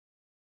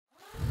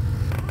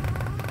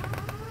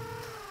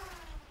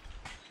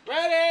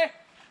Ready?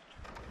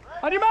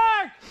 On your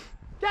mark!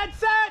 Get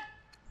set!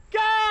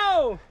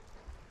 Go!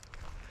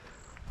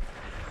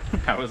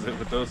 How is it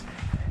with those?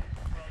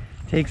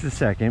 Takes a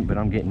second, but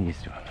I'm getting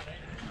used to it.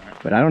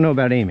 But I don't know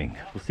about aiming.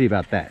 We'll see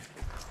about that.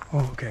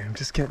 Oh, okay. I'm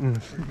just getting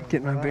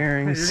my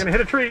bearings. You're gonna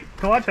hit a tree.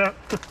 Watch out.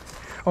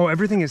 Oh,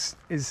 everything is.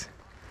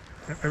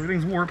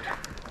 Everything's warped.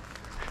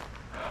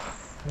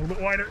 A little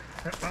bit wider.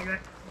 Okay.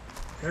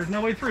 There's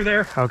no way through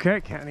there. Okay,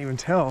 can't even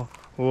tell.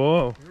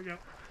 Whoa. Here we go.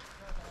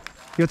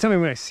 You'll tell me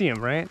when I see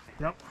him, right?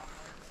 Yep.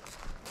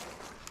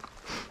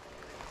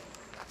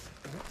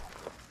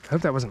 I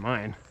hope that wasn't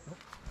mine.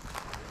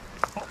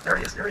 Oh, there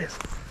he is. There he is.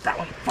 That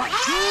one. Fine.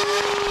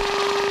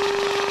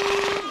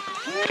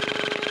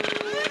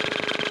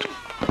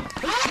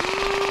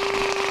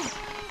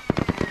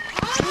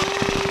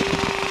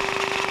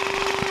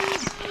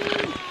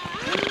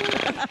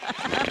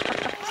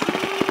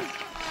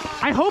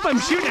 I hope I'm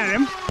shooting at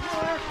him.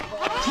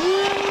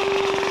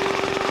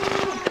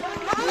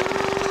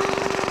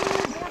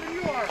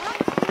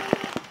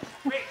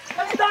 Wait,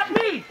 that's not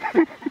me.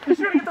 You're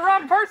shooting at the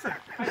wrong person.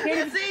 I can't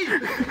even see you.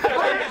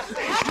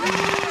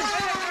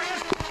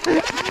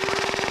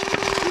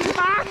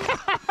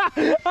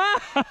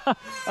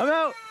 I'm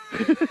out.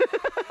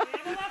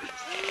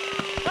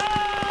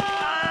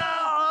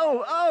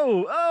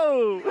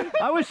 Oh!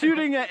 I was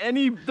shooting at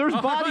there's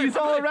bodies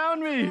all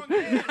around me.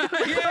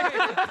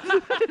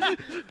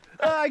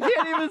 I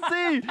can't even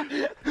see.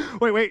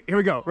 Wait, here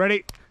we go.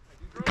 Ready?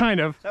 Kind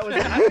of. That was,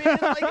 I mean,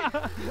 like,